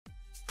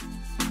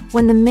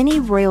When the mini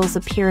royals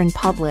appear in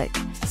public,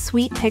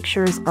 sweet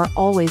pictures are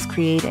always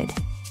created.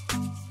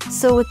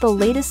 So with the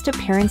latest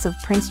appearance of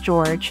Prince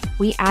George,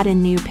 we add a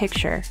new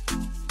picture.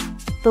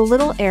 The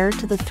little heir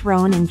to the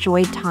throne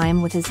enjoyed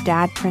time with his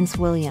dad Prince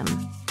William.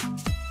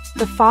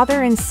 The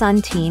father and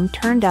son team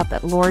turned up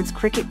at Lord's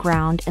Cricket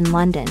Ground in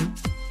London.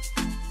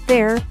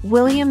 There,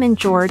 William and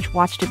George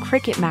watched a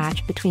cricket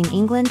match between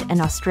England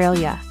and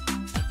Australia.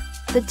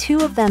 The two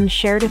of them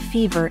shared a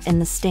fever in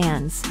the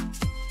stands.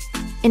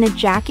 In a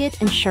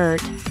jacket and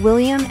shirt,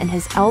 William and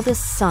his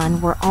eldest son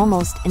were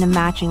almost in a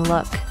matching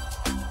look.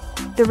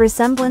 The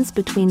resemblance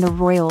between the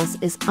royals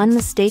is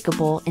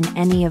unmistakable in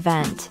any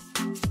event.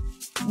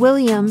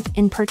 William,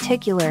 in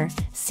particular,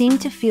 seemed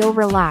to feel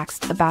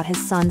relaxed about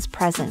his son's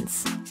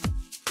presence.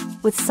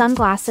 With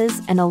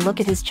sunglasses and a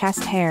look at his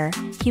chest hair,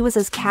 he was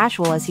as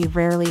casual as he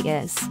rarely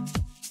is.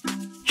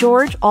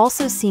 George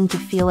also seemed to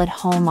feel at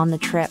home on the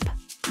trip.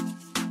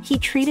 He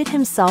treated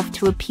himself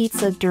to a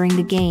pizza during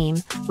the game,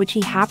 which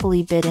he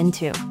happily bit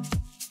into.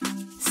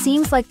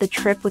 Seems like the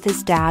trip with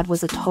his dad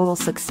was a total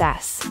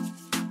success.